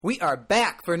We are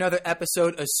back for another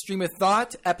episode of Stream of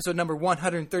Thought, episode number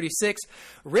 136.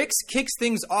 Rix kicks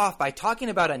things off by talking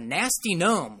about a nasty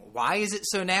gnome. Why is it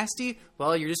so nasty?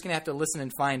 Well, you're just going to have to listen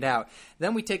and find out.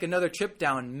 Then we take another trip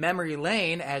down memory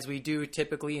lane, as we do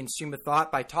typically in Stream of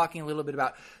Thought, by talking a little bit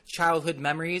about childhood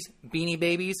memories, Beanie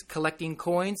Babies, collecting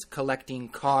coins, collecting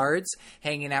cards,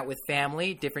 hanging out with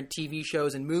family, different TV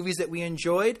shows and movies that we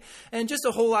enjoyed, and just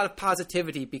a whole lot of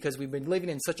positivity because we've been living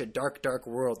in such a dark, dark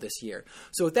world this year.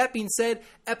 So with that being said,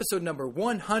 episode number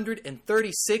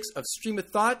 136 of Stream of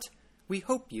Thought, we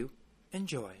hope you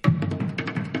enjoy.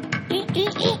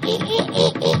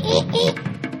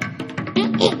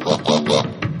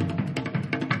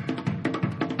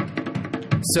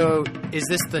 So, is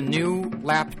this the new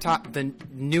laptop, the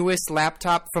newest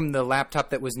laptop from the laptop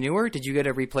that was newer? Did you get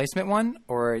a replacement one,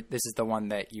 or this is the one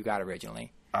that you got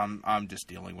originally? I'm just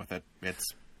dealing with it. It's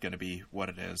going to be what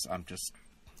it is. I'm just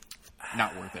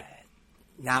not worth it.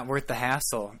 Not worth the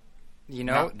hassle. You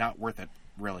know? Not worth it,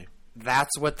 really.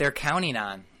 That's what they're counting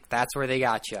on. That's where they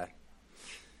got you.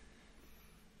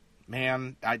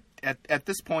 Man, at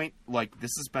this point, like,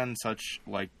 this has been such,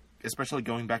 like, especially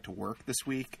going back to work this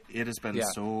week, it has been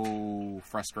so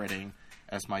frustrating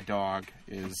as my dog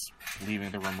is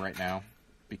leaving the room right now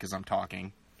because I'm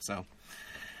talking. So,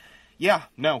 yeah,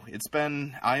 no, it's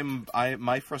been,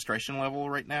 my frustration level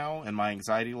right now and my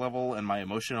anxiety level and my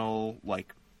emotional,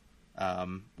 like,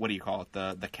 what do you call it?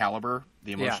 The caliber,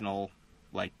 the emotional,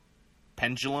 like,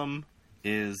 pendulum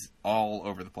is all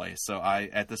over the place. So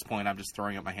at this point, I'm just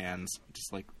throwing up my hands,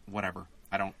 just like, whatever.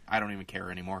 I don't even care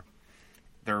anymore.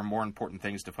 There are more important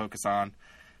things to focus on.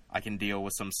 I can deal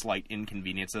with some slight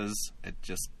inconveniences.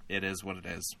 It is what it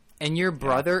is. And your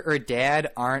brother or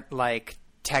dad aren't like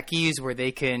techies where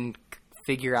they can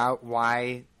figure out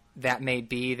why that may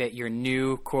be that your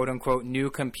new, quote unquote, new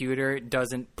computer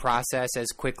doesn't process as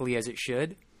quickly as it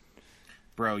should?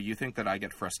 Bro, you think that I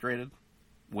get frustrated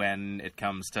when it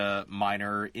comes to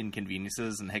minor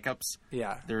inconveniences and hiccups?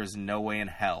 Yeah. There is no way in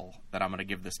hell that I'm going to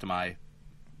give this to my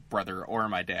brother or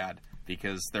my dad,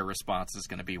 because their response is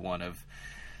going to be one of,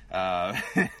 I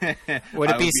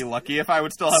would be lucky if I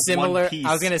would still have similar, one piece.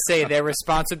 I was going to say, their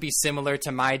response would be similar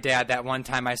to my dad that one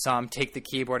time I saw him take the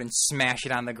keyboard and smash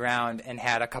it on the ground and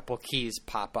had a couple keys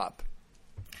pop up.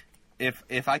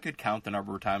 If I could count the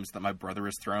number of times that my brother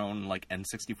has thrown, like,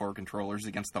 N64 controllers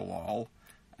against the wall,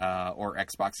 or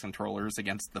Xbox controllers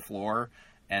against the floor,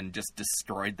 and just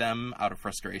destroyed them out of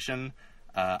frustration,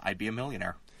 I'd be a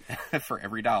millionaire for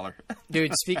every dollar.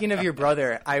 Dude, speaking of your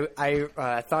brother,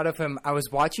 I thought of him. I was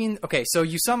watching. Okay, so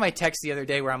you saw my text the other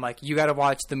day where I'm like, you got to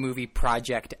watch the movie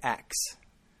Project X.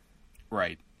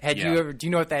 Right. Do you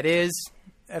know what that is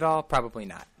at all? Probably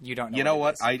not. You don't know. You know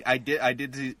what? I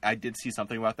did see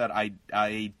something about that.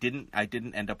 I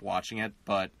didn't end up watching it,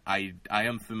 but I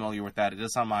am familiar with that. It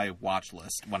is on my watch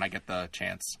list when I get the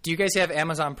chance. Do you guys have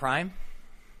Amazon Prime?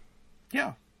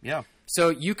 Yeah. So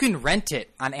you can rent it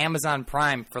on Amazon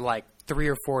Prime for like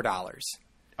 $3 or $4.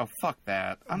 Oh, fuck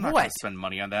that! I'm not going to spend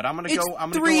money on that. I'm going to go.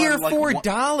 I'm $3 or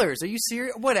 $4. Are you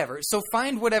serious? Whatever. So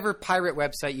find whatever pirate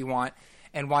website you want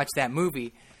and watch that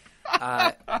movie.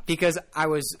 Because I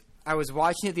was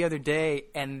watching it the other day,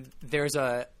 and there's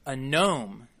a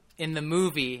gnome in the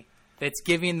movie that's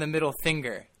giving the middle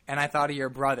finger, and I thought of your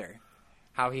brother,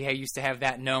 how he used to have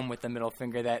that gnome with the middle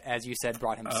finger that, as you said,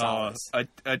 brought him solace.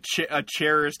 A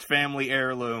cherished family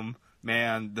heirloom,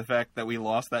 man. The fact that we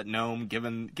lost that gnome,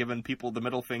 giving people the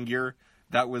middle finger,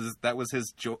 that was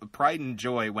his pride and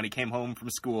joy when he came home from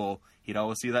school. He'd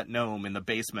always see that gnome in the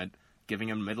basement, giving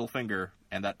him middle finger,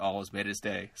 and that always made his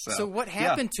day. So what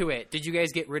happened to it? Did you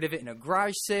guys get rid of it in a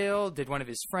garage sale? Did one of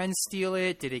his friends steal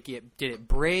it? Did it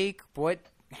break? What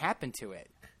happened to it?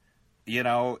 You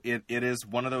know, it is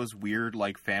one of those weird,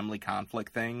 like, family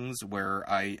conflict things where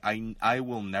I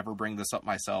will never bring this up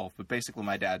myself, but basically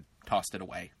my dad tossed it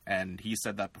away, and he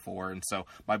said that before, and so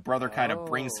my brother kind of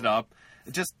brings it up.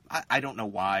 Just, I don't know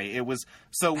why. It was,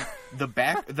 so the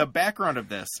background of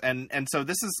this, and so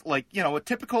this is, like, you know,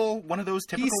 one of those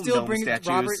typical gnome statues.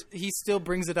 Robert, he still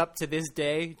brings it up to this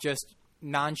day, just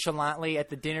nonchalantly at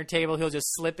the dinner table. He'll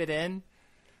just slip it in.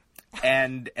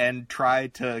 And try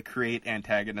to create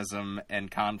antagonism and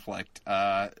conflict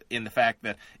in the fact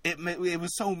that it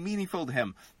was so meaningful to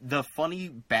him. The funny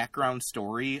background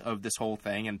story of this whole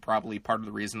thing, and probably part of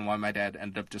the reason why my dad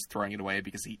ended up just throwing it away,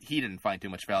 because he didn't find too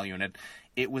much value in it.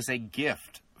 It was a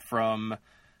gift from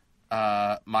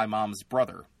my mom's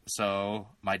brother, so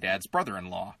my dad's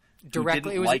brother-in-law.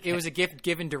 Directly, it was a gift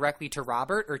given directly to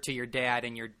Robert or to your dad,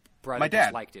 and your brother my dad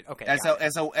just liked it. Okay,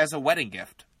 as a wedding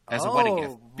gift. As a wedding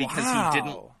gift, because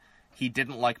he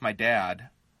didn't like my dad,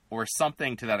 or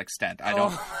something to that extent. I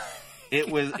don't. It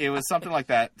was something like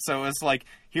that. So it's like,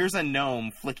 here's a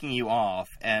gnome flicking you off,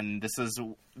 and this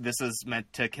is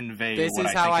meant to convey. This what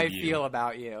is how I feel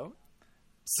about you.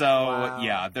 So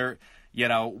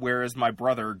yeah, whereas my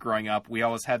brother growing up, we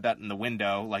always had that in the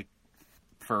window, like.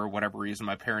 For whatever reason,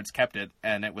 my parents kept it,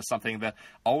 and it was something that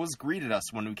always greeted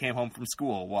us when we came home from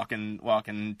school,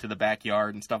 walking to the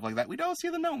backyard and stuff like that. We'd always see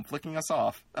the gnome flicking us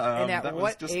off. And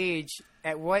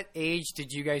at what age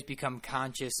did you guys become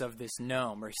conscious of this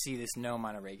gnome or see this gnome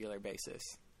on a regular basis?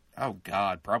 Oh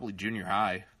God, probably junior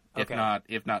high, okay.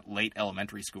 if not late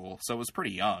elementary school. So it was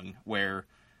pretty young. Where,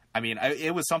 I mean,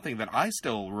 it was something that I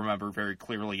still remember very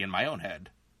clearly in my own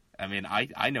head. I mean,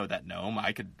 I know that gnome.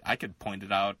 I could point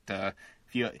it out.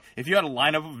 If you had a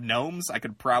lineup of gnomes, I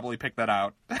could probably pick that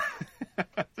out.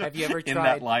 Have you ever tried in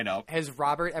that lineup? Has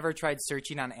Robert ever tried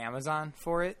searching on Amazon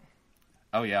for it?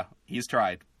 Oh yeah, he's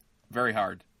tried very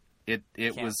hard. It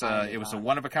was a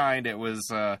one of a kind. It was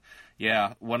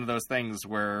one of those things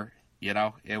where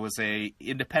it was a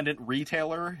independent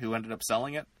retailer who ended up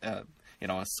selling it. A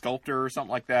sculptor or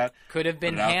something like that. Could have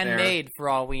been handmade for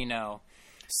all we know.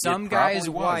 Some guy's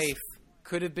wife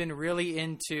could have been really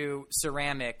into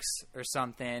ceramics or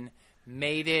something,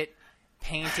 made it,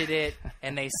 painted it,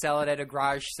 and they sell it at a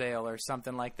garage sale or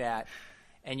something like that.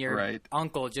 And your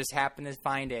uncle just happened to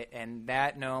find it, and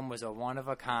that gnome was a one of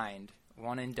a kind,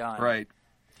 one and done. Right.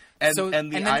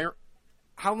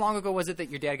 How long ago was it that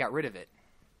your dad got rid of it?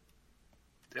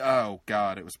 Oh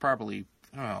God, it was probably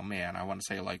I want to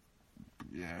say like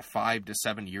 5 to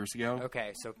 7 years ago.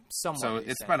 Okay, so somewhat. So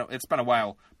it's been a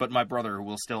while, but my brother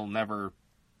will still never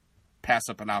pass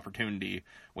up an opportunity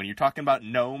when you're talking about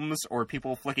gnomes or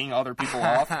people flicking other people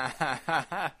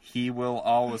off. He will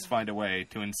always find a way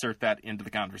to insert that into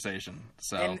the conversation.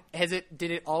 So, and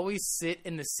did it always sit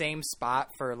in the same spot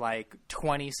for like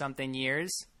 20 something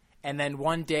years? And then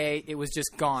one day it was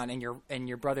just gone, and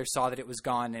your brother saw that it was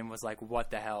gone and was like, "What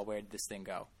the hell? Where did this thing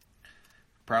go?"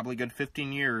 Probably good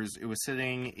 15 years. It was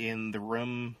sitting in the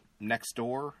room next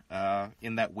door,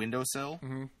 in that windowsill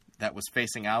that was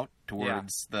facing out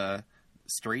towards the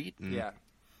street. And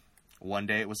one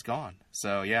day it was gone.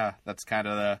 So yeah, that's kind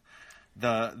of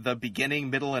the beginning,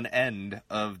 middle, and end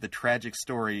of the tragic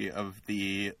story of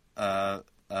the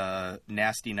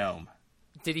nasty gnome.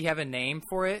 Did he have a name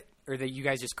for it, or that you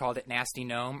guys just called it Nasty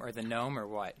Gnome, or the gnome, or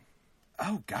what?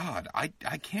 Oh God, I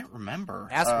can't remember.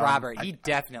 Ask Robert. He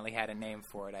definitely had a name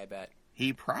for it, I bet.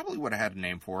 He probably would have had a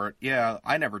name for it. Yeah,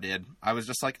 I never did. I was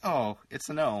just like, oh, it's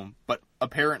a gnome. But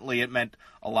apparently it meant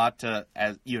a lot to,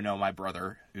 as you know, my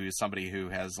brother, who's somebody who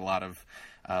has a lot of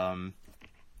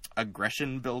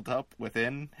aggression built up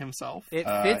within himself. It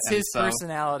fits his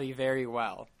personality very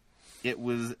well.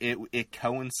 It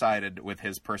coincided with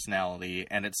his personality,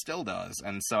 and it still does.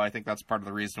 And so I think that's part of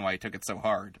the reason why he took it so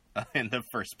hard in the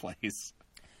first place.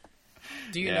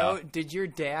 Do you know, did your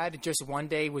dad just one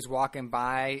day was walking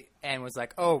by and was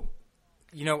like, oh,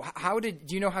 do you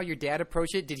know how your dad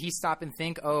approached it? Did he stop and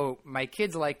think, oh, my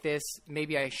kid's like this,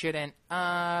 maybe I shouldn't,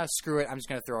 screw it, I'm just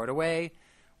going to throw it away?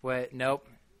 What? Nope.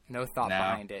 No thought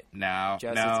behind it.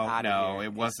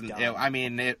 It wasn't.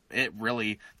 It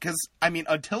really, because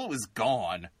until it was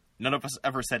gone, none of us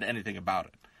ever said anything about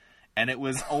it, and it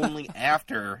was only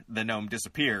after the gnome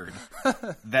disappeared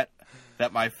that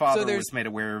my father was made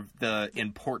aware of the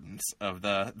importance of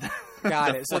the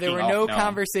got it. So there were no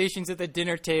conversations at the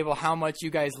dinner table how much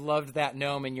you guys loved that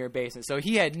gnome in your basement. So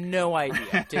he had no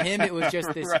idea. To him, it was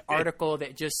just this article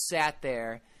that just sat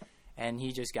there, and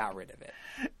he just got rid of it.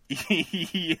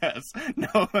 Yes.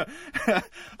 No.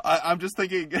 I'm just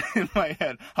thinking in my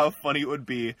head how funny it would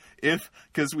be if,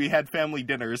 because we had family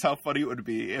dinners, how funny it would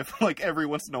be if, like, every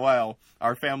once in a while,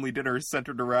 our family dinner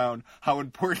centered around how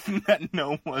important that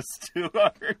gnome was to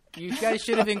our. You guys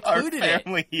should have included our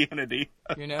family unity.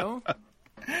 You know?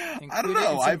 I don't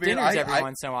know. I mean, dinners every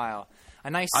once in a while.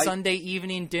 A nice Sunday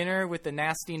evening dinner with the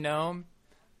nasty gnome.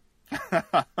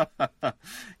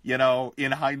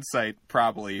 In hindsight,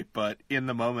 probably, but in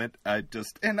the moment, I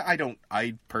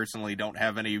personally don't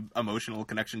have any emotional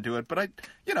connection to it, but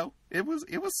it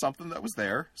was something that was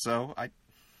there, so I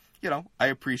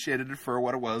appreciated it for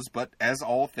what it was, but as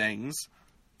all things,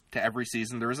 to every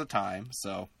season there is a time,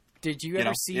 so. Did you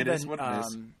ever see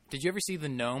did you ever see the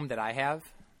gnome that I have?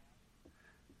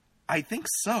 I think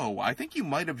so. I think you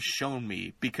might have shown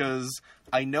me, because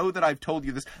I know that I've told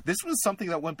you this. This was something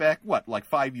that went back, like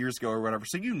 5 years ago or whatever.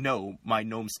 So you know my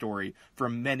gnome story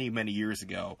from many, many years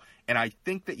ago. And I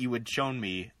think that you had shown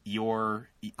me the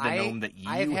gnome that you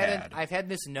had. I've had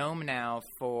this gnome now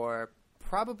for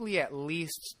probably at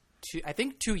least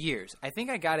 2 years. I think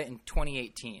I got it in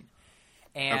 2018.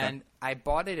 And I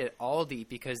bought it at Aldi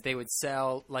because they would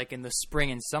sell, like in the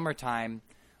spring and summertime,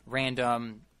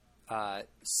 random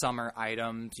summer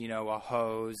items, you know, a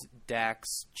hose,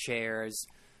 decks, chairs,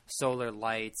 solar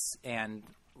lights, and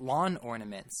lawn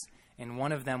ornaments. And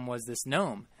one of them was this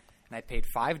gnome. And I paid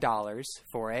 $5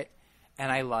 for it,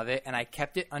 and I love it. And I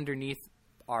kept it underneath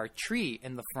our tree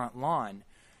in the front lawn,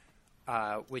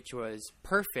 which was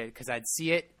perfect because I'd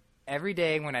see it every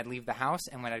day when I'd leave the house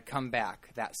and when I'd come back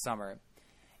that summer.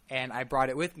 And I brought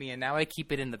it with me, and now I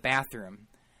keep it in the bathroom.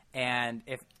 And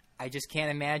if I just can't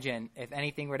imagine if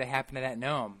anything were to happen to that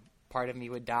gnome, part of me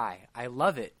would die. I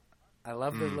love it. I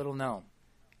love the little gnome.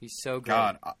 He's so good.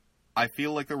 God, I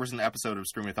feel like there was an episode of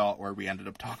Stream of Thought where we ended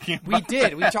up talking about We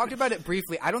did. We talked about it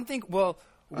briefly. I don't think, well...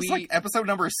 It was like episode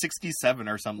number 67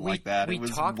 or something like that. It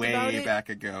was way back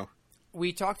ago.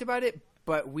 We talked about it,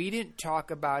 but we didn't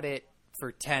talk about it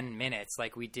for 10 minutes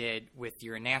like we did with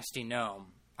your nasty gnome.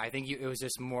 I think it was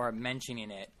just more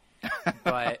mentioning it.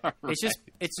 But right.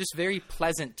 it's just very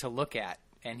pleasant to look at.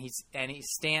 And he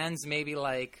stands maybe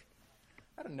like,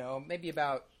 I don't know, maybe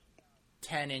about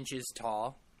 10 inches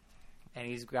tall. And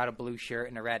he's got a blue shirt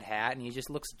and a red hat, and he just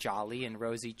looks jolly and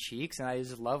rosy cheeks, and I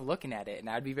just love looking at it. And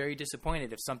I'd be very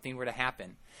disappointed if something were to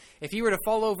happen. If he were to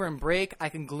fall over and break, I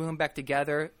can glue him back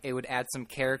together. It would add some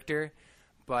character.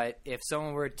 But if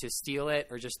someone were to steal it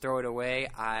or just throw it away,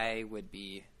 I would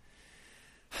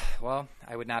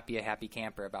not be a happy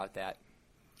camper about that.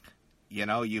 You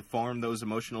know, you form those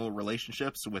emotional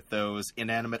relationships with those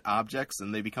inanimate objects,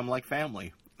 and they become like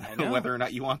family. Whether or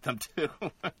not you want them to.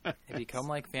 They become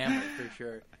like family, for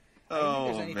sure. I don't think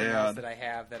there's anything else that I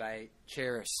have that I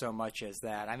cherish so much as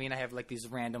that. I mean, I have like these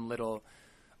random little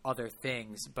other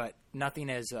things, but nothing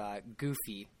as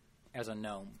goofy as a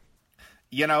gnome.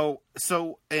 You know,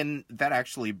 and that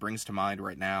actually brings to mind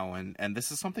right now, and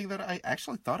this is something that I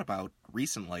actually thought about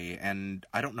recently, and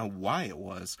I don't know why it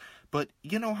was, but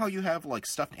you know how you have like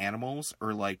stuffed animals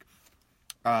or like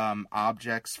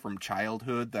objects from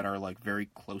childhood that are like very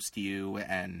close to you,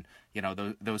 and you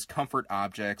know those comfort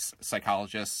objects.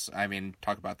 Psychologists, I mean,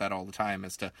 talk about that all the time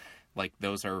as to like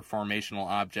those are formational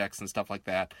objects and stuff like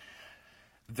that.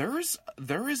 There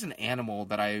is an animal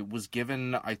that I was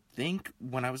given, I think,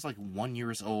 when I was like 1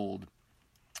 year old,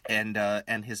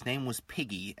 and his name was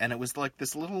Piggy, and it was like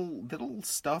this little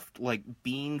stuffed like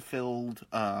bean filled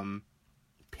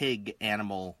pig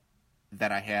animal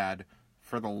that I had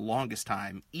for the longest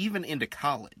time, even into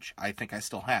college. I think I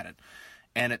still had it.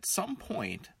 And at some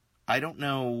point, I don't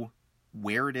know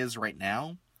where it is right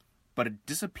now, but it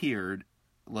disappeared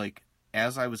like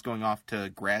as I was going off to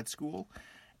grad school.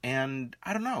 And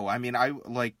I don't know. I mean, I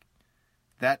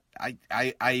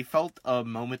felt a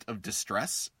moment of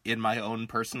distress in my own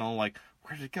personal, like,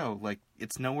 where did it go? Like,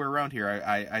 it's nowhere around here.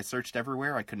 I searched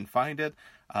everywhere. I couldn't find it.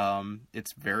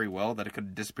 It's very well that it could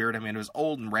have disappeared. I mean, it was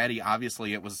old and ratty.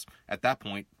 Obviously, it was, at that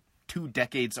point, 2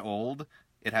 decades old.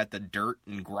 It had the dirt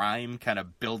and grime kind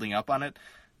of building up on it.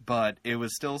 But it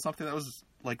was still something that was,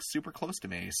 like, super close to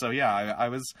me. So, yeah, I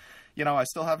was, you know, I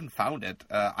still haven't found it.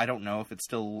 I don't know if it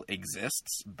still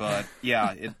exists. But,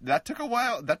 yeah, that took a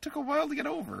while. That took a while to get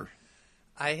over.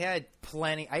 I had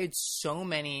so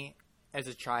many, as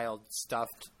a child,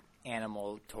 stuffed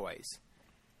animal toys.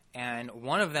 And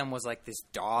one of them was like this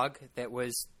dog that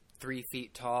was 3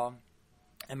 feet tall.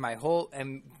 And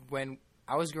when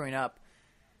I was growing up,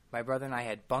 my brother and I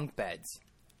had bunk beds.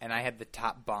 And I had the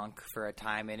top bunk for a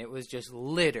time, and it was just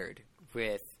littered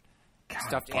with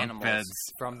stuffed animals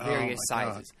from various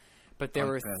sizes. But there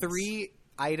were 3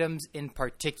 items in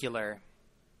particular.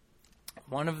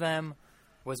 One of them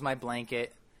was my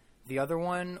blanket. The other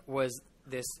one was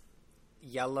this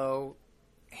yellow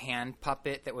hand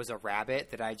puppet that was a rabbit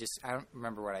that I don't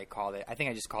remember what I called it. I think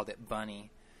I just called it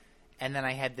Bunny. And then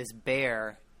I had this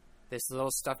bear, this little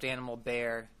stuffed animal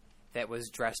bear that was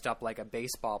dressed up like a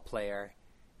baseball player.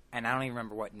 And I don't even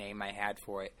remember what name I had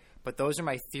for it. But those are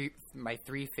my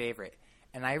 3 favorite.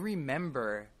 And I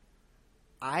remember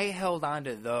I held on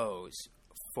to those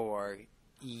for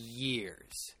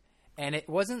years. And it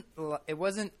wasn't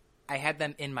I had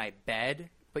them in my bed.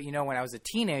 But, you know, when I was a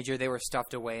teenager, they were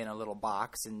stuffed away in a little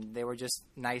box. And they were just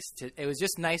it was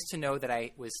just nice to know that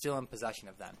I was still in possession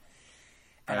of them.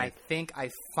 And I think I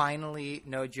finally,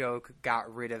 no joke,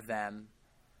 got rid of them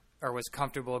or was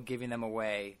comfortable giving them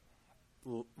away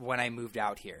when I moved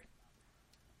out here.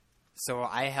 So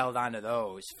I held on to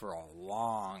those for a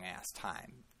long ass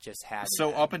time. Just had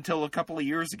So up until a couple of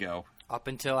years ago. Up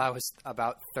until I was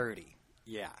about 30.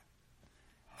 Yeah.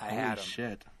 I had them.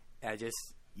 Shit. I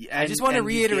just want to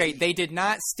reiterate, they did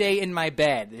not stay in my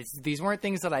bed. These weren't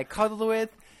things that I cuddled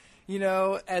with. you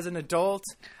know, as an adult,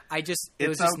 it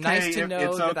was just nice to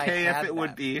know that I had them. It's okay if it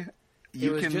would be.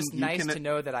 It was just nice to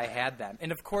know that I had them.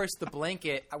 And, of course, the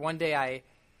blanket, one day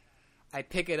I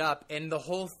pick it up, and the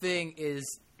whole thing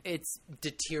it's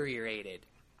deteriorated.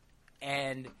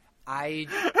 And I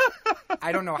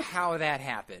don't know how that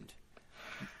happened.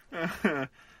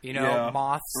 You know,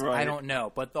 moths, right. I don't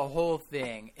know. But the whole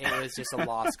thing, it was just a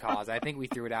lost cause. I think we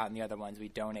threw it out, and the other ones we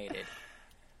donated.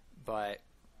 But,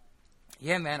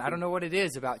 yeah, man, I don't know what it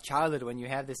is about childhood when you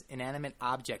have this inanimate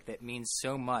object that means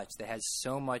so much, that has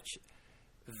so much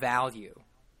value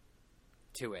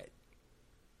to it.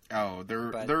 Oh,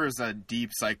 there is a deep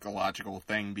psychological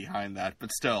thing behind that,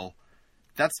 but still,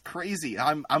 that's crazy.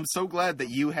 I'm so glad that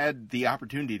you had the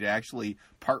opportunity to actually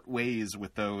part ways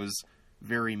with those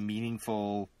very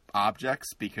meaningful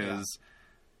objects, because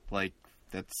like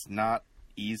that's not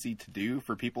easy to do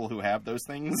for people who have those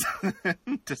things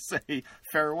to say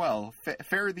farewell,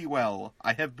 fare thee well,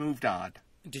 I have moved on.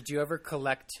 Did you ever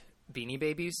collect Beanie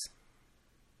Babies?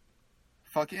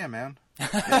 Fuck yeah, man.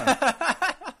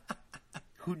 Yeah.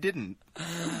 Who didn't?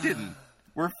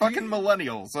 We're fucking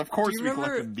millennials. Of course we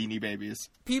collected Beanie Babies.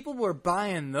 People were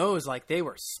buying those like they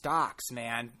were stocks,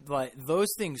 man. Like those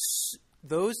things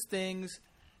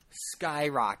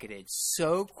skyrocketed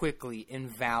so quickly in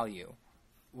value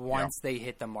once they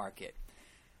hit the market.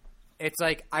 It's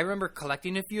like I remember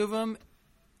collecting a few of them,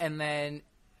 and then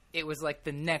it was like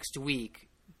the next week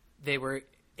they were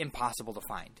impossible to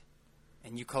find,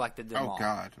 and you collected them all. Oh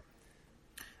God,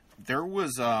 there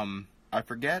was I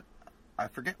forget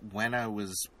when I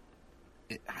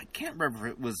can't remember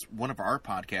if it was one of our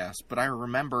podcasts, but I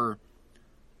remember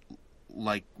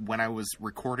like when I was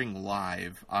recording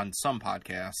live on some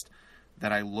podcast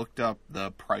that I looked up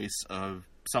the price of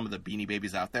some of the Beanie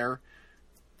Babies out there.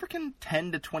 Freaking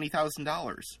 $10,000 to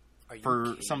 $20,000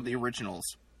 for some of the originals.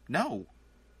 No,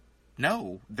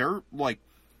 they're like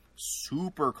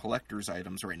super collector's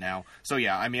items right now. So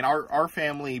yeah, I mean our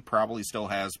family probably still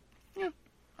has,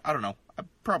 I don't know,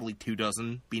 probably 24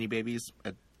 Beanie Babies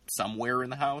somewhere in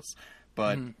the house,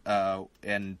 but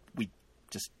and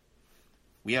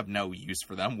we have no use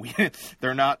for them.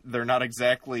 They're not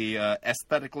exactly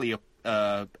aesthetically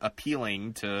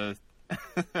appealing to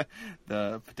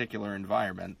the particular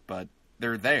environment, but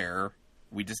they're there.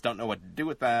 We just don't know what to do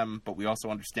with them, but we also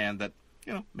understand that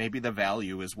maybe the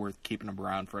value is worth keeping them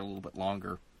around for a little bit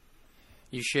longer.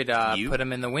 You should put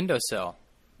them in the windowsill.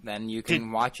 Then you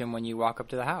can watch them when you walk up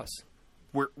to the house.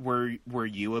 Were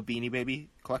you a Beanie Baby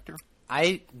collector?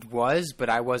 I was, but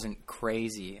I wasn't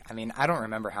crazy. I mean, I don't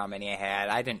remember how many I had.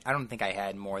 I don't think I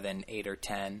had more than 8 or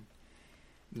 10.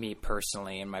 Me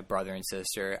personally, and my brother and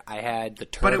sister. I had the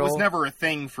turtle. But it was never a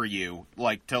thing for you,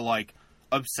 to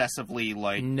obsessively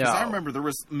No. 'Cause I remember there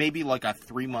was maybe a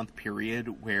 3-month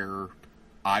period where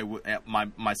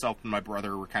myself and my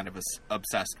brother were kind of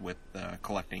obsessed with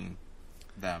collecting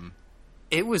them.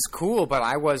 It was cool, but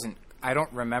I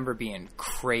don't remember being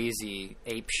crazy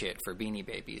apeshit for Beanie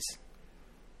Babies.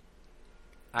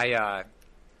 I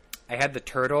had the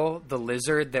turtle, the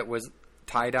lizard that was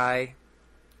tie-dye,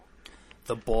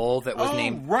 the bull that was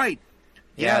named... Oh, right.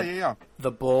 Yeah.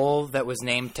 The bull that was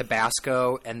named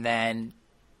Tabasco, and then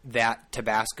that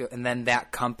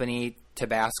company,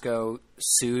 Tabasco,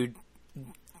 sued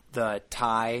the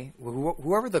Ty,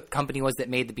 whoever the company was that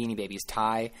made the Beanie Babies,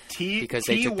 Ty, because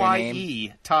they took their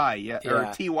name. Ty, yeah,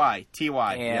 or T-Y,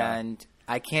 and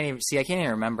I can't even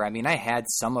remember. I mean, I had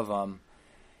some of them,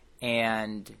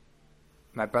 and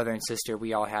my brother and sister,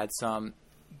 we all had some,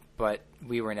 but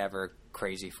we were never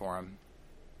crazy for them.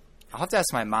 I'll have to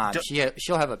ask my mom.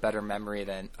 She'll have a better memory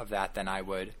of that than I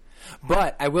would.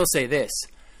 But I will say this: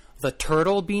 the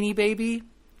turtle Beanie Baby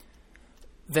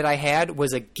that I had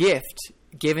was a gift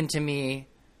given to me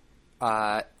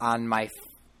on my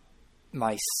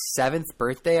 7th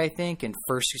birthday, I think, and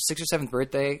 6th or 7th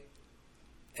birthday,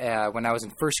 when I was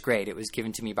in 1st grade. It was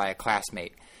given to me by a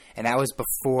classmate, and that was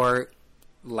before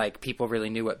people really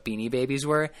knew what Beanie Babies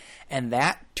were. And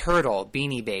that turtle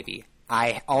Beanie Baby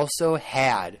I also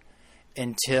had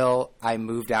until I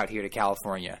moved out here to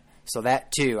California. So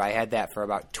that too, I had that for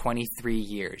about 23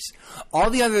 years. All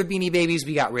the other Beanie Babies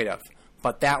we got rid of,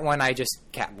 but that one I just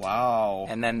kept. Wow.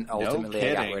 And then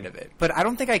ultimately I got rid of it. But I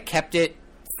don't think I kept it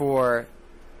for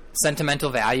sentimental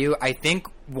value. I think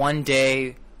one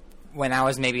day when I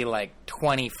was maybe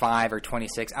 25 or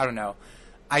 26, I don't know,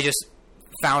 I just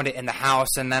found it in the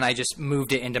house, and then I just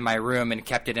moved it into my room and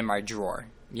kept it in my drawer.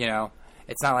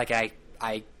 It's not like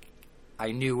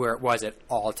I knew where it was at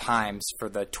all times for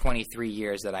the 23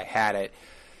 years that I had it.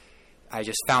 I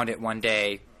just found it one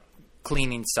day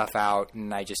cleaning stuff out,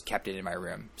 and I just kept it in my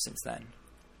room since then.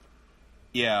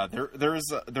 Yeah,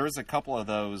 there's a couple of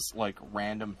those like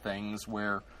random things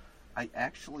where I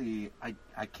actually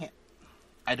I can't,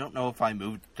 I don't know if I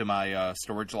moved to my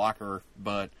storage locker,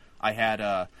 but I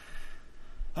had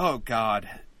oh god,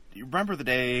 you remember the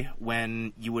day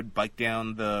when you would bike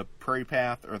down the Prairie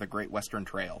Path or the Great Western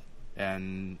Trail,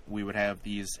 and we would have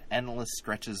these endless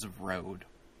stretches of road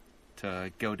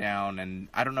to go down? And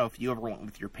I don't know if you ever went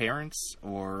with your parents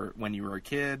or when you were a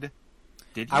kid.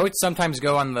 Did you? I would sometimes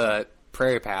go on the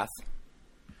Prairie Path.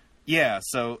 Yeah,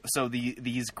 so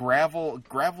these gravel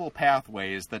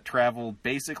pathways that travel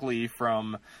basically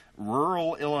from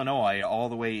rural Illinois all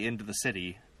the way into the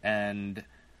city. And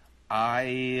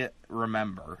I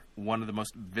remember one of the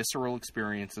most visceral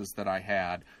experiences that I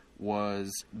had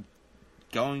was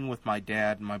going with my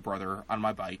dad and my brother on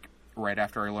my bike right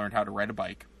after I learned how to ride a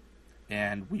bike.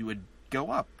 And we would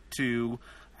go up to,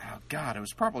 oh God, it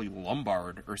was probably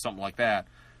Lombard or something like that,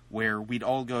 where we'd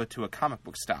all go to a comic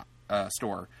book store.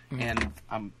 Mm-hmm. And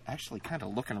I'm actually kind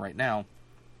of looking right now.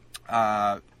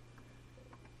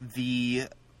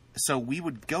 So we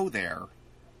would go there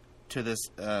to this,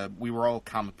 we were all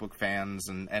comic book fans,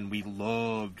 and we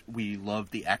loved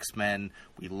the X-Men,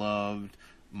 we loved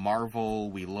Marvel,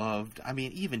 we loved, I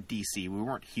mean, even DC. We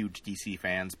weren't huge DC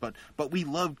fans, but we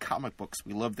loved comic books.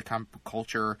 We loved the comic book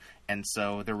culture, and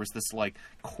so there was this, like,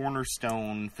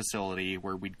 cornerstone facility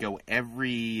where we'd go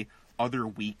every other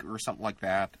week or something like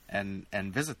that and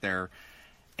visit there.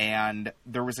 And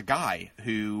there was a guy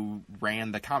who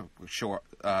ran the comic book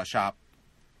shop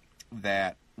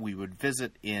that we would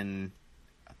visit in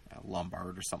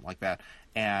Lombard or something like that,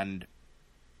 and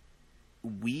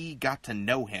we got to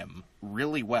know him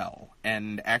really well.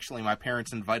 And actually, my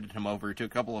parents invited him over to a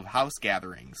couple of house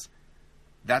gatherings.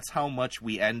 That's how much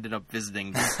we ended up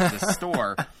visiting this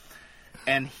store.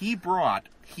 And he brought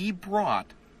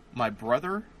my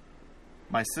brother,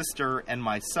 my sister, and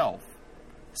myself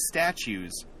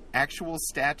statues, actual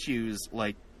statues,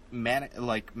 like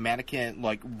mannequin,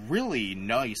 like really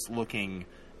nice looking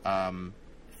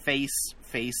face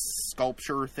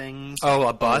sculpture things. Oh,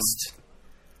 a bust?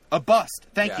 A bust.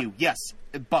 Thank you. Yes,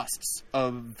 busts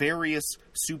of various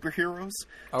superheroes.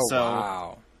 Oh, so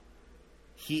wow.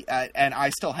 He and I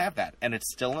still have that, and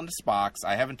it's still in this box.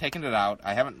 I haven't taken it out.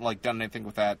 I haven't done anything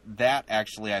with that. That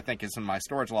actually, I think, is in my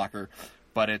storage locker.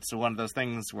 But it's one of those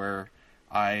things where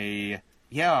I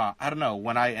don't know.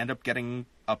 When I end up getting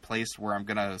a place where I'm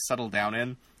gonna settle down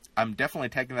in, I'm definitely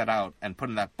taking that out and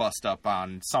putting that bust up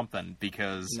on something,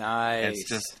 because nice. It's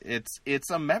just it's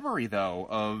a memory though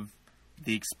of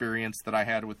the experience that I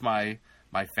had with my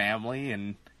family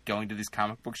and going to these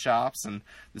comic book shops, and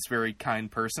this very kind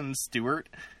person, Stuart,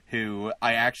 who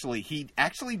he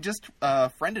actually just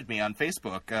friended me on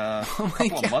Facebook a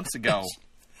couple of months ago.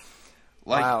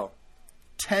 Like, wow.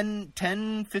 10,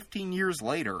 15 years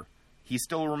later, he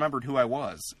still remembered who I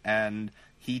was, and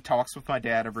he talks with my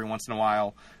dad every once in a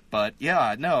while. But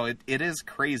yeah, no, it is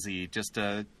crazy. Just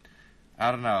I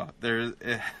don't know.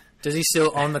 Does he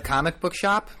still own the comic book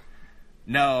shop?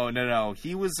 No.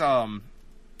 He was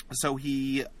so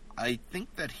I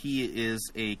think that he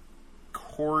is a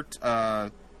court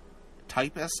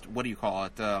typist. What do you call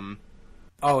it? A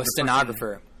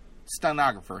stenographer.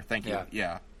 Stenographer. Thank you.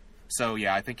 Yeah. So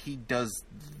yeah, I think he does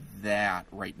that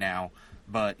right now.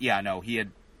 But yeah, no, he had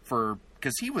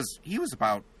because he was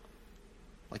about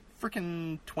like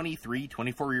freaking 23,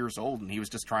 24 years old, and he was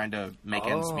just trying to make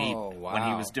ends meet when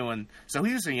he was doing. So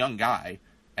he was a young guy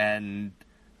and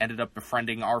ended up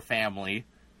befriending our family,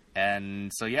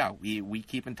 and so yeah, we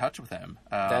keep in touch with him.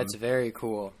 That's very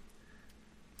cool.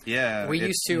 Yeah, we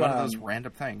used to one of those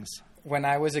random things. When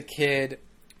I was a kid,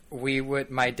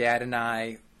 my dad and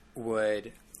I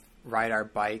would ride our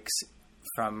bikes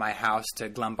from my house to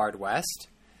Glenbard West,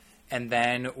 and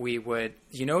then we would,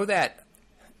 you know that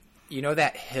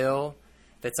hill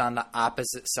that's on the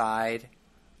opposite side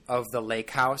of the lake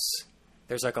house?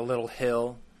 There's like a little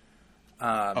hill.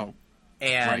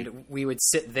 And we would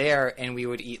sit there and we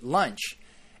would eat lunch,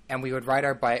 and we would ride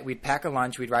our bike. We'd pack a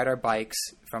lunch. We'd ride our bikes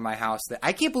from my house.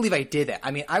 I can't believe I did that. I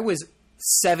mean, I was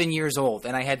 7 years old,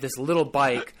 and I had this little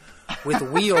bike with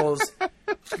wheels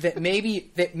that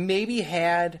maybe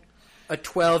had a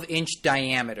 12-inch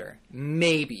diameter,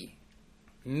 maybe.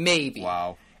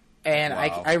 Wow. And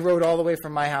wow. I rode all the way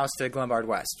from my house to Glenbard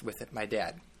West with my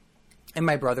dad, and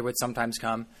my brother would sometimes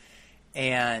come.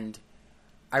 And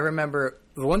I remember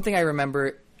the one thing I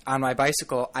remember on my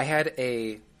bicycle, I had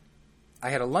a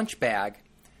lunch bag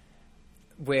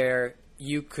where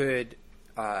you could.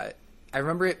 I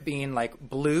remember it being like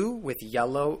blue with a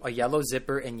yellow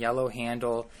zipper and yellow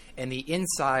handle, and the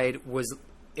inside was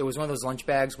it was one of those lunch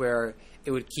bags where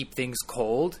it would keep things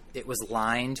cold. It was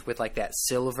lined with like that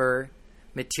silver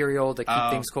material to keep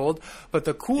things cold. But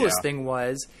the coolest thing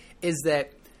is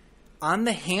that on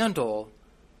the handle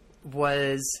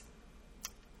was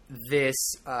this,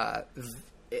 I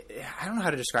don't know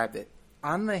how to describe it.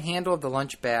 On the handle of the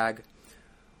lunch bag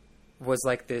was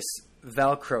like this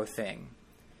Velcro thing.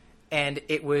 And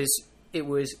it was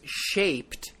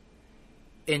shaped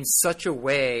in such a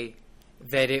way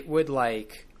that it would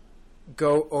like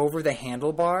go over the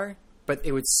handlebar, but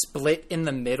it would split in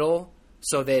the middle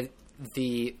so that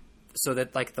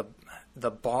like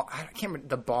the bar, I can't remember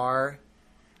the bar.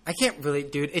 I can't really,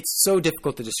 dude. It's so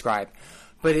difficult to describe,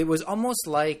 but it was almost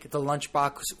like the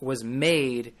lunchbox was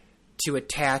made to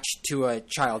attach to a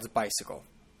child's bicycle.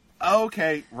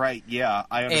 Okay, right, yeah,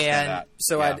 I understand that.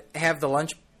 So yeah. I'd have the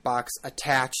lunchbox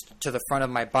attached to the front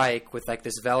of my bike with like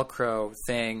this Velcro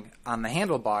thing on the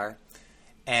handlebar,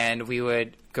 and we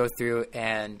would go through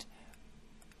and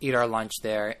eat our lunch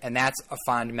there, and that's a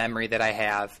fond memory that I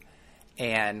have.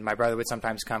 And my brother would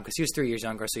sometimes come because he was 3 years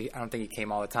younger, so I don't think he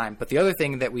came all the time. But the other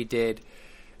thing that we did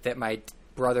that my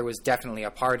brother was definitely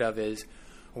a part of is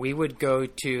we would go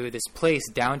to this place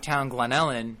downtown Glen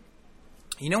Ellen.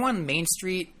 You know, on Main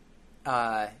Street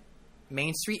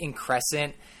in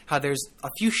Crescent, how there's a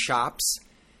few shops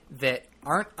that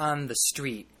aren't on the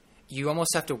street. You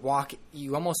almost have to walk.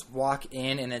 You almost walk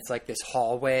in, and it's like this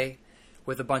hallway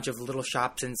with a bunch of little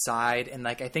shops inside, and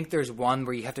like I think there's one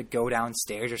where you have to go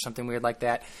downstairs or something weird like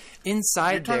that.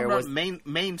 Inside You're there talking was about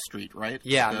Main Street, right?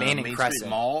 Yeah, the Main and Crescent Street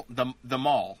Mall, the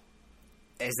mall.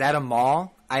 Is that a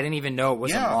mall? I didn't even know it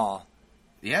was a mall.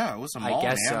 Yeah, it was a mall. I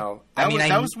guess man. so. That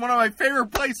was one of my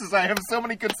favorite places. I have so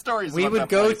many good stories. We would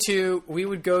go to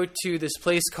this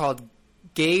place called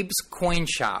Gabe's Coin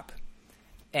Shop,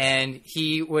 and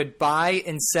he would buy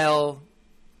and sell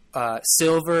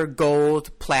silver,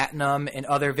 gold, platinum, and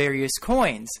other various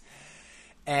coins.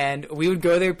 And we would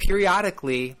go there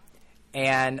periodically,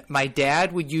 and my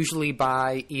dad would usually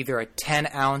buy either a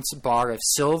 10-ounce bar of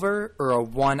silver or a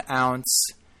 1-ounce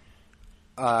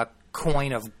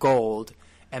coin of gold,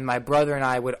 and my brother and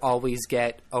I would always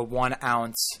get a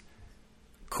 1-ounce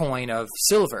coin of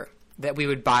silver that we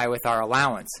would buy with our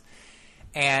allowance.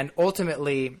 And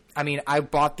ultimately, I mean, I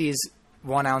bought these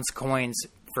 1-ounce coins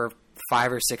for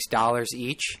 $5 or $6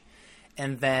 each,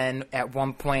 and then at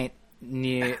one point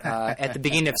at the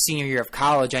beginning of senior year of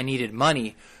college, I needed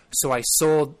money, so I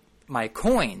sold my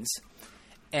coins,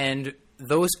 and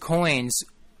those coins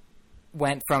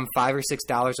went from $5 or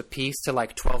 $6 a piece to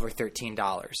like $12 or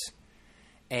 $13.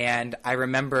 And I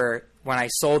remember when I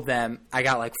sold them, I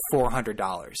got like $400.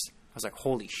 I was like,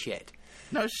 holy shit.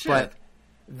 No shit. But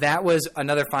that was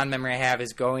another fond memory I have,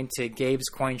 is going to Gabe's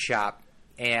Coin Shop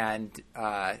and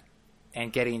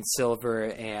getting silver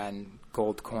and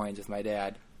gold coins with my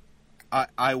dad.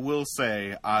 I will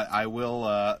say, I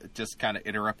will just kind of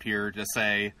interrupt here to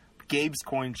say, Gabe's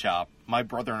Coin Shop, my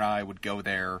brother and I would go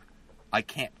there. I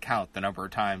can't count the number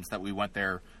of times that we went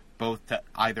there, both to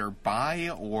either buy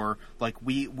or, like,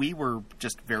 we were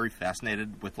just very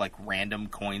fascinated with, like, random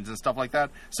coins and stuff like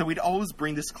that. So we'd always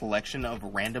bring this collection of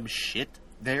random shit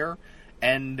there.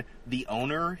 And the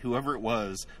owner, whoever it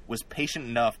was patient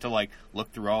enough to, like,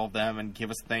 look through all of them and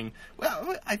give us a thing.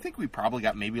 Well, I think we probably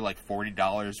got maybe, like,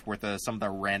 $40 worth of some of the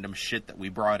random shit that we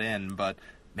brought in. But,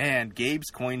 man, Gabe's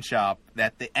Coin Shop,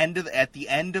 at the end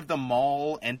of the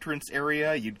mall entrance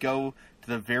area, you'd go to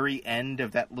the very end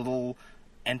of that little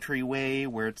entryway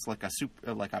where it's like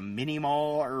a mini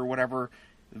mall or whatever,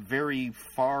 very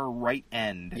far right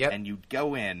end. Yep. And you'd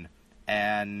go in,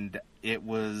 and it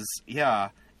was, yeah.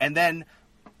 And then,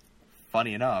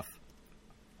 funny enough,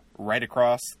 right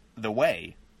across the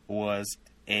way was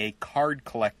a card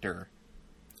collector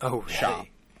shop.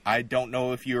 I don't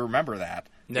know if you remember that.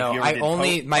 No, my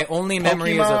only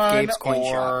memory is of Gabe's Coin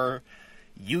Shop. Or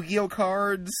Yu-Gi-Oh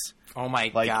cards. Oh my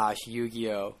gosh,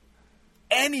 Yu-Gi-Oh!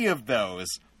 Any of those.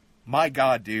 My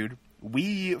God, dude.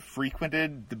 We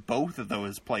frequented both of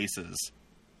those places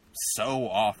so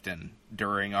often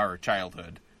during our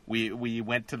childhood. We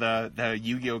went to the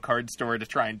Yu-Gi-Oh card store to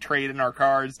try and trade in our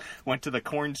cards. Went to the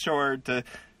coin store to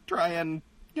try and,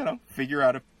 figure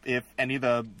out if any of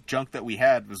the junk that we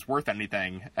had was worth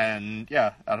anything. And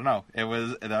yeah, I don't know. It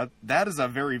was that is a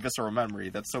very visceral memory.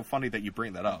 That's so funny that you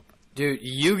bring that up. Dude,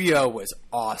 Yu-Gi-Oh was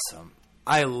awesome.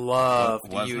 I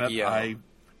loved Yu-Gi-Oh. I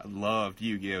loved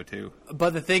Yu-Gi-Oh too.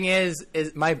 But the thing is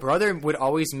my brother would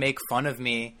always make fun of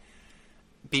me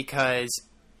because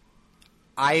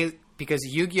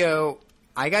Yu-Gi-Oh,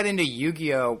 I got into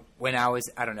Yu-Gi-Oh when I was,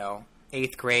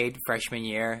 8th grade, freshman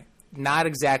year. Not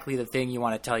exactly the thing you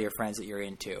want to tell your friends that you're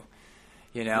into,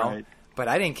 Right. But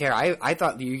I didn't care. I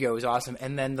thought the Yu-Gi-Oh was awesome.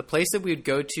 And then the place that we would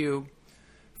go to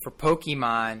for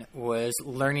Pokemon was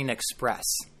Learning Express,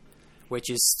 which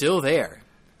is still there.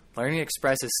 Learning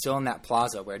Express is still in that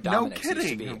plaza where Dominix used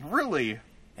to be. Really?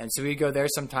 And so we'd go there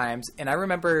sometimes. And I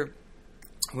remember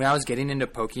when I was getting into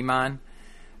Pokemon,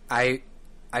 I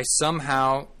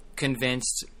somehow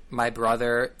convinced my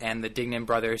brother and the Dignan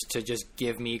brothers to just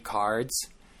give me cards.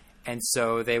 And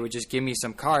so they would just give me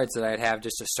some cards that I'd have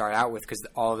just to start out with because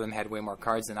all of them had way more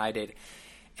cards than I did.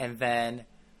 And then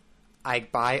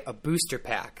I'd buy a booster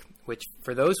pack, which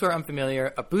for those who are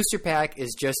unfamiliar, a booster pack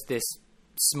is just this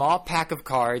small pack of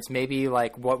cards, maybe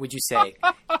like, what would you say,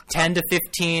 10 to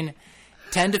 15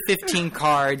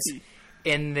 cards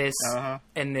in this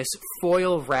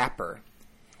foil wrapper.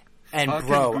 And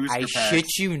bro, I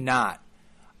shit you not,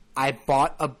 I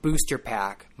bought a booster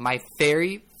pack, my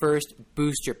very first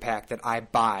booster pack that I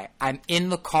buy. I'm in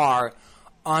the car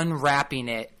unwrapping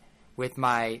it with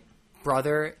my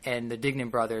brother and the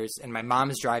Dignan brothers, and my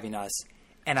mom is driving us,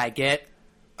 and I get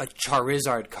a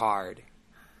Charizard card.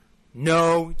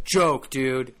 No joke,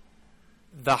 dude.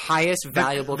 The highest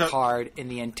valuable card in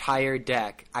the entire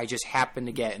deck I just happened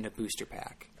to get in a booster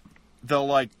pack. The,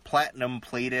 like,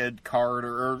 platinum-plated card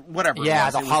or whatever. Yeah,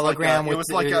 it was. The hologram It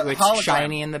was like a with hologram.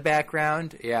 shiny in the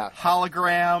background. Yeah.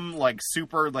 Hologram, like,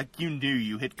 super, like, you knew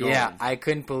you hit gold. Yeah, I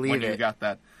couldn't believe when it. you got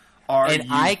that.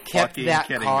 I kept that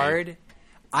card.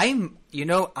 Me?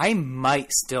 I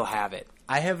might still have it.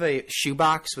 I have a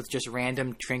shoebox with just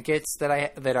random trinkets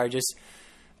that are just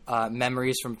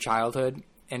memories from childhood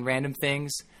and random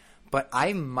things. But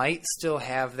I might still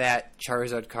have that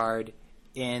Charizard card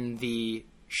in the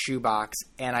shoebox,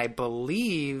 and I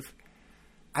believe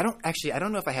I don't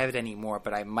know if I have it anymore,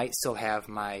 but I might still have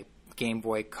my Game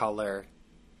Boy Color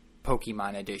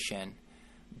Pokemon edition.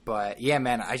 But yeah,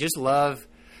 man, I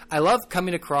love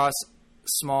coming across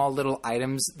small little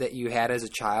items that you had as a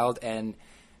child and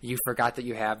you forgot that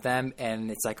you have them,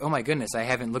 and it's like, oh my goodness, I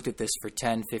haven't looked at this for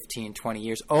 10, 15, 20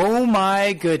 years. Oh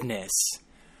my goodness.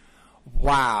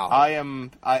 Wow.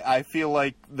 I feel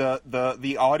like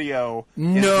the audio is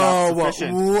no not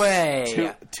sufficient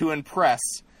way to impress.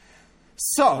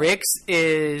 So Rix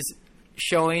is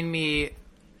showing me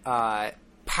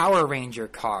Power Ranger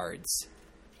cards.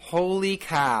 Holy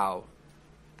cow.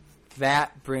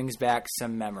 That brings back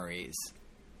some memories.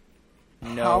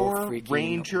 No Power freaking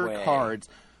Ranger way. cards.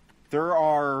 There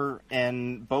are,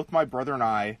 and both my brother and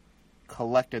I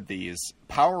collected these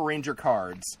Power Ranger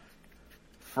cards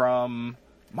from,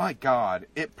 my God,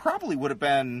 it probably would have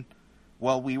been,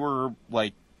 well, we were,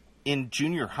 like, in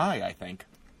junior high, I think.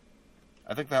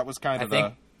 I think that was kind of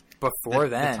before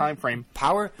then. The time frame.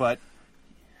 Power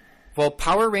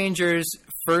Rangers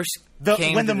first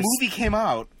came when the movie came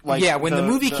out. Like, when the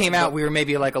movie came out, we were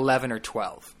maybe like 11 or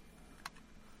 12.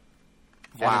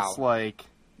 Wow. And it's like,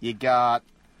 you got...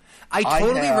 I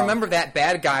totally remember that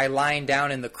bad guy lying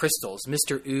down in the crystals.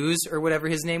 Mr. Ooze, or whatever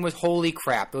his name was. Holy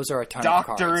crap, those are a ton of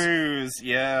cards. Dr. Ooze,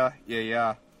 yeah.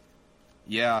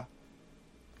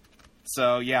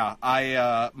 So, yeah,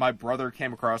 my brother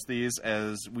came across these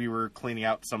as we were cleaning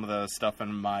out some of the stuff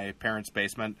in my parents'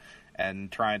 basement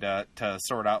and trying to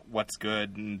sort out what's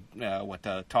good and what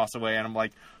to toss away. And I'm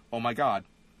like, oh my God,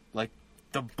 like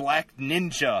the Black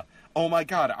Ninja. Oh my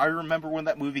God, I remember when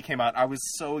that movie came out. I was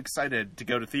so excited to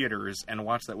go to theaters and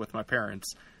watch that with my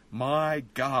parents. My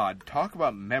God, talk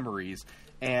about memories.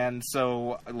 And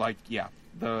so, like, yeah,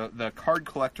 the card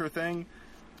collector thing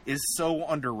is so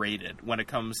underrated when it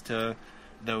comes to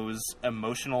those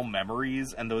emotional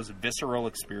memories and those visceral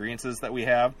experiences that we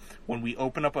have when we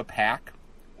open up a pack,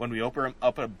 when we open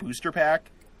up a booster pack,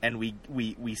 and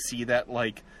we see that,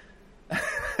 like,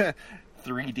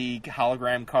 3D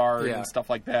hologram card and stuff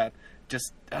like that.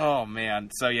 Just, oh man.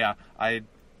 So yeah, I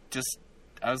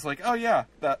was like, oh yeah,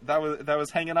 that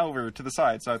was hanging over to the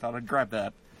side, so I thought I'd grab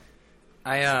that.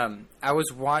 I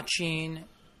was watching,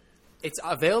 it's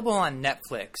available on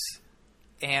Netflix,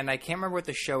 and I can't remember what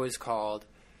the show is called,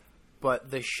 but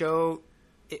the show,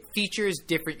 it features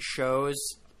different shows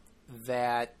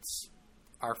that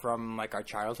are from, like, our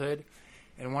childhood,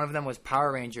 and one of them was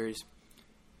Power Rangers.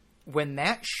 When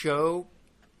that show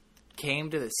came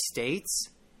to the States,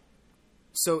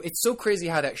 so it's so crazy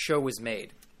how that show was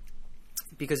made,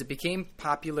 because it became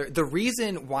popular. The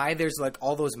reason why there's, like,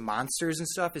 all those monsters and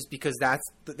stuff is because that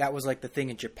was, like, the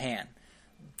thing in Japan.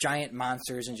 Giant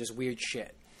monsters and just weird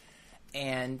shit.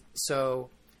 And so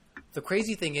the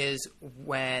crazy thing is,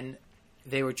 when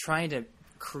they were trying to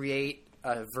create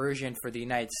a version for the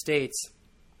United States,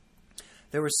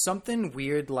 there was something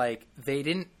weird, like they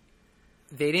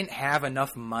didn't have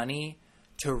enough money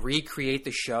to recreate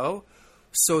the show,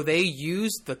 So they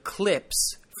used the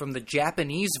clips from the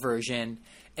Japanese version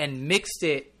and mixed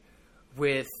it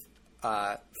with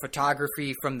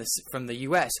photography from the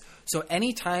U.S. So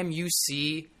anytime you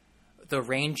see the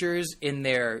Rangers in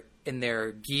their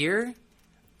gear,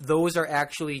 those are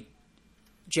actually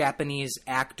Japanese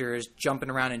actors jumping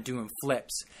around and doing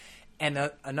flips.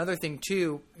 And another thing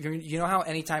too, you know how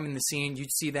anytime in the scene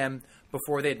you'd see them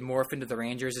before they'd morph into the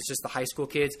Rangers, it's just the high school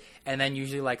kids, and then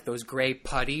usually like those gray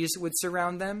putties would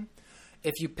surround them.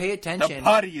 If you pay attention, the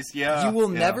putties, yeah, you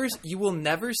will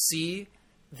never see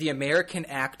the American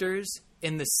actors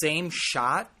in the same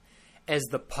shot as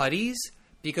the putties,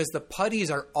 because the putties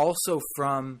are also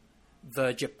from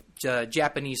the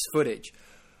Japanese footage.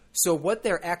 So what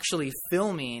they're actually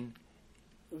filming,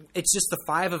 it's just the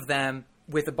five of them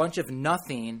with a bunch of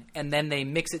nothing, and then they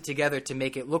mix it together to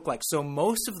make it look like. So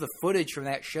most of the footage from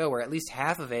that show, or at least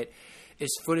half of it, is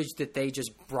footage that they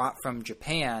just brought from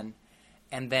Japan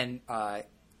and then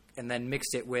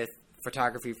mixed it with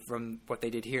photography from what they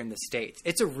did here in the States.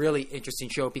 It's a really interesting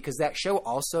show because that show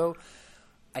also,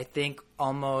 I think,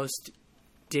 almost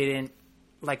didn't,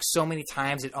 like so many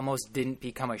times, it almost didn't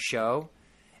become a show.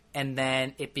 And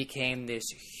then it became this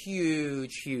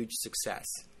huge, huge success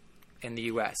in the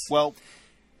U.S. Well,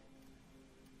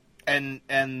 and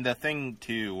the thing,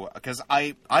 too, because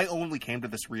I only came to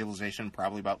this realization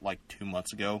probably about, 2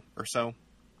 months ago or so,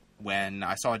 when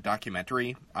I saw a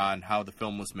documentary on how the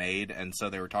film was made, and so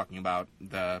they were talking about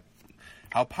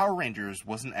how Power Rangers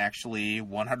wasn't actually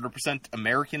 100%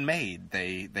 American-made.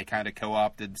 They kind of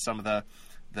co-opted some of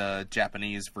the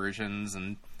Japanese versions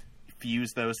and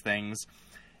fused those things.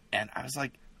 And I was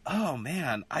like, oh,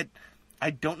 man, I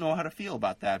don't know how to feel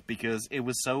about that because it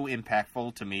was so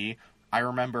impactful to me. I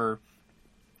remember,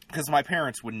 because my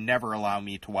parents would never allow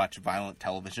me to watch violent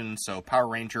television, so Power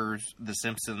Rangers, The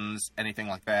Simpsons, anything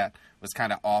like that was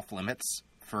kind of off limits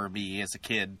for me as a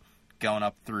kid going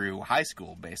up through high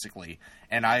school, basically.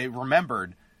 And I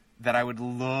remembered that I would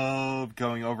love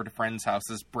going over to friends'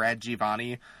 houses. Brad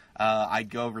Giovanni, I'd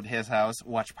go over to his house,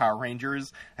 watch Power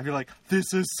Rangers, and be like,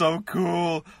 this is so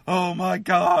cool. Oh my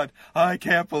God. I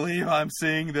can't believe I'm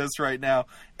seeing this right now.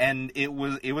 And it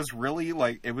was really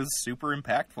it was super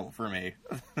impactful for me.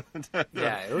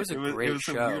 Yeah, it was a great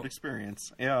show. It was a weird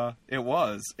experience. Yeah, it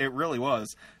was. It really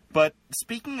was. But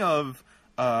speaking of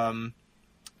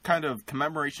kind of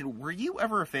commemoration, were you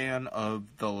ever a fan of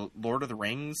the Lord of the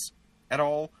Rings at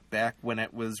all back when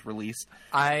it was released?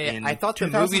 I thought the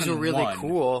movies were really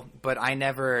cool, but I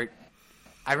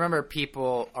remember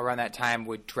people around that time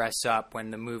would dress up when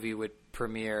the movie would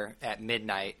premiere at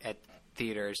midnight at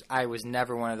theaters. I was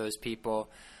never one of those people,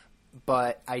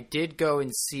 but I did go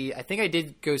see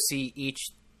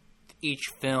each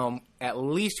film at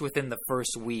least within the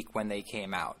first week when they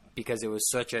came out, because it was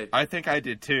I think I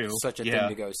did too. Such a thing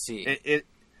to go see.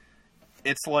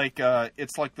 It's like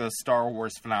the Star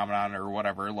Wars phenomenon or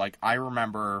whatever. Like, I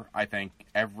remember, I think,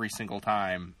 every single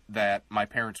time that my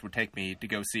parents would take me to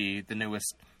go see the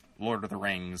newest Lord of the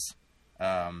Rings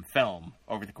film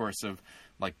over the course of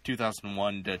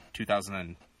 2001 to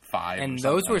 2005. And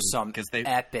those were some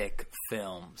epic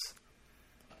films.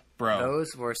 Bro.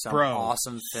 Those were some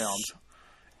awesome films.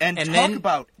 And talk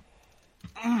about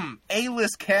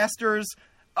A-list casters.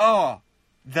 Oh,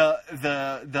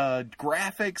 the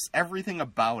graphics, everything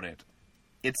about it.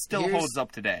 It still holds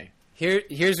up today.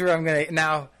 Here's where I'm going to...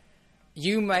 Now,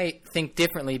 you might think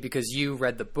differently because you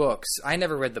read the books. I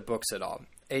never read the books at all.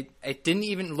 It didn't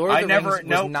even... Lord of the Rings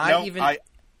was not even...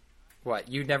 What?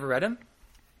 You never read them?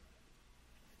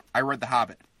 I read The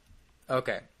Hobbit.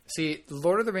 Okay. See,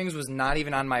 Lord of the Rings was not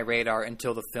even on my radar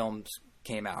until the films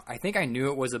came out. I think I knew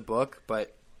it was a book,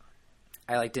 but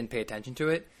I didn't pay attention to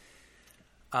it.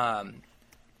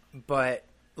 But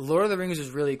Lord of the Rings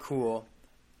was really cool.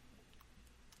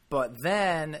 But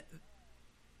then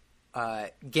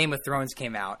Game of Thrones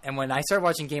came out. And when I started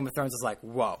watching Game of Thrones, I was like,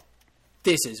 whoa,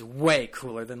 this is way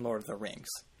cooler than Lord of the Rings.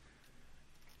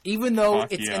 Even though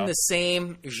it's in the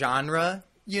same genre,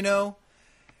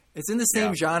 it's in the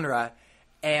same genre.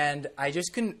 And I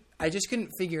just couldn't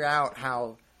figure out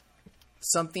how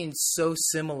something so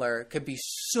similar could be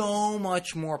so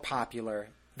much more popular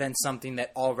than something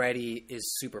that already is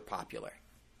super popular.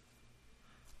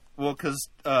 Well, because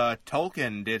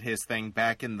Tolkien did his thing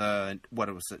back in the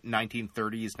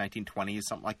 1930s, 1920s,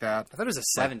 something like that. I thought it was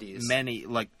the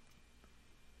 70s.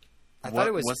 I thought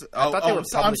it was.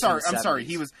 I'm sorry.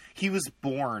 He was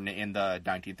born in the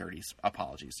 1930s.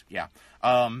 Apologies. Yeah.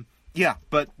 Yeah,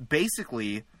 but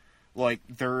basically,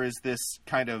 there is this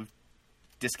kind of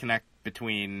disconnect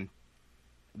between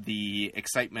the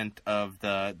excitement of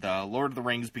the Lord of the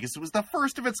Rings, because it was the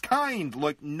first of its kind.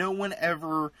 Like, no one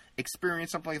ever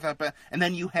experienced something like that. But, and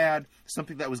then you had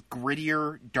something that was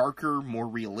grittier, darker, more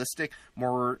realistic,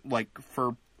 more like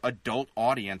for adult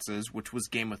audiences, which was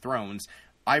Game of Thrones.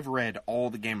 I've read all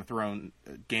the Game of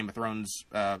Thrones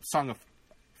Song of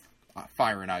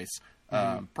Fire and Ice,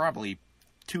 probably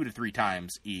 2 to 3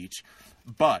 times each.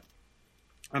 But,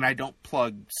 and I don't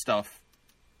plug stuff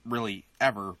really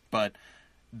ever, but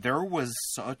there was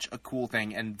such a cool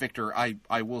thing. And Victor, I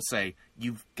will say,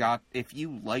 you've got, if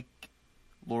you like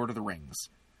Lord of the Rings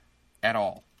at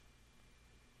all,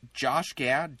 Josh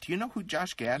Gad, do you know who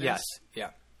Josh Gad is? Yes,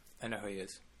 yeah, I know who he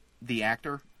is. The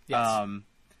actor? Yes.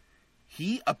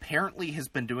 He apparently has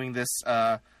been doing this,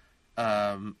 like,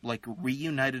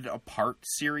 Reunited Apart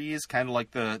series, kind of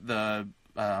like the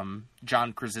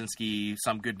John Krasinski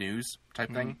Some Good News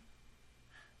type thing.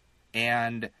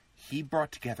 And he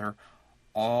brought together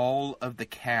all of the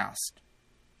cast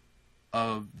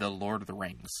of the Lord of the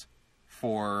Rings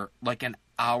for like an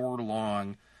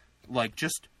hour-long, like,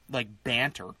 just like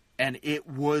banter, and it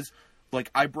was like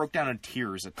I broke down in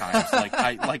tears at times.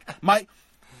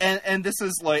 And this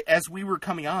is like, as we were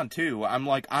coming on too, I'm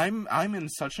like, I'm in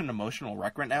such an emotional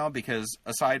wreck right now, because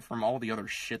aside from all the other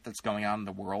shit that's going on in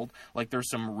the world, like, there's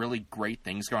some really great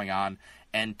things going on,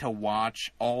 and to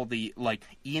watch all the, like,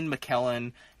 Ian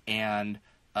McKellen and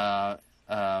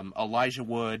Elijah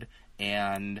Wood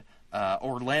and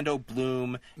Orlando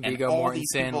Bloom and Viggo all Mortensen,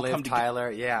 these people Liv come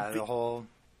Tyler, the whole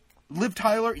Liv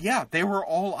Tyler, yeah, they were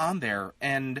all on there,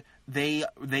 and they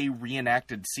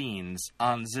reenacted scenes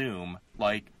on Zoom,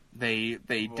 like they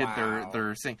did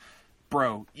their thing.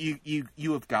 Bro, you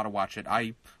have got to watch it.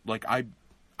 I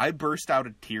burst out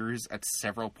of tears at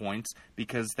several points,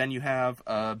 because then you have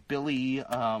Billy,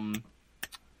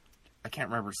 I can't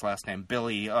remember his last name.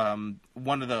 Billy,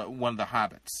 one of the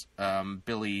hobbits.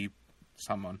 Billy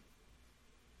someone.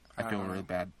 I feel really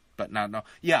bad, but no.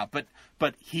 Yeah,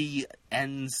 but he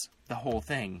ends the whole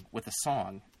thing with a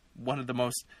song. One of the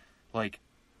most, like,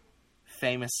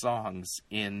 famous songs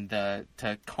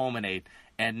to culminate.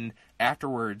 And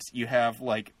afterwards, you have,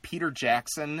 like, Peter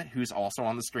Jackson, who's also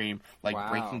on the stream, like,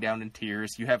 breaking down in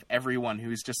tears. You have everyone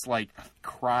who's just, like,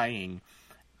 crying.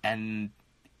 And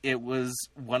it was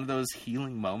one of those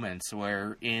healing moments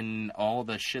where, in all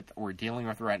the shit that we're dealing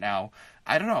with right now,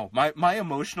 I don't know, my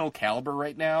emotional caliber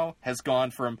right now has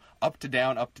gone from up to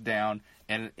down,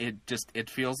 and it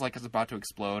feels like it's about to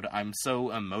explode. I'm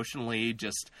so emotionally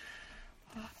just,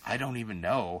 I don't even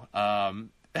know. I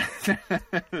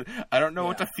don't know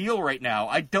what to feel right now.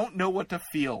 I don't know what to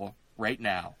feel right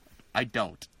now. I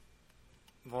don't.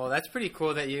 Well, that's pretty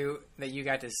cool that you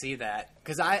got to see that.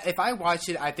 Because if I watched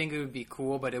it, I think it would be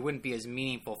cool, but it wouldn't be as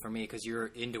meaningful for me because you're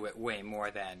into it way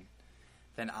more than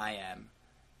I am.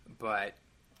 But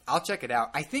I'll check it out.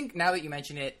 I think now that you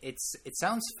mention it, it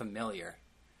sounds familiar.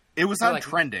 It was on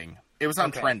Trending. It was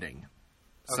on Trending.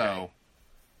 So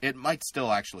it might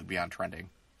still actually be on Trending.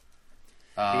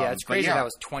 Yeah, it's crazy. That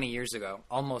was 20 years ago.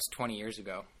 Almost 20 years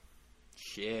ago.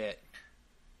 Shit.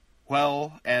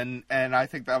 Well, and I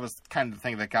think that was kind of the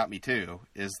thing that got me too,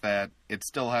 is that it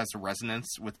still has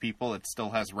resonance with people. It still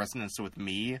has resonance with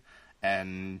me,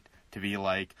 and to be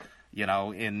like, you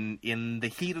know, in the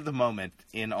heat of the moment,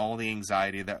 in all the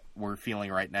anxiety that we're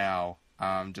feeling right now,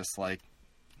 just like,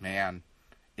 man,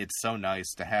 it's so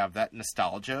nice to have that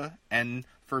nostalgia, and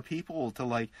for people to,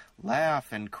 like,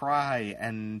 laugh and cry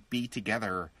and be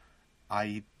together.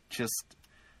 I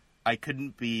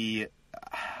couldn't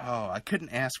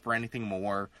ask for anything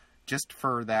more, just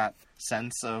for that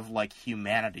sense of, like,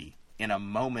 humanity in a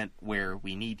moment where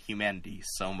we need humanity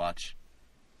so much.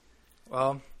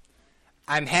 Well,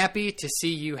 I'm happy to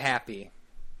see you happy.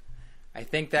 I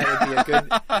think that would be a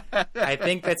good. I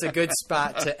think that's a good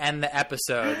spot to end the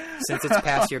episode, since it's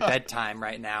past your bedtime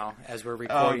right now as we're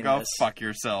recording this. Oh, go fuck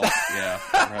yourself. Yeah,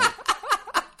 right.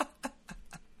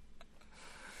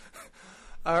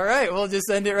 All right, we'll just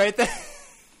end it right there.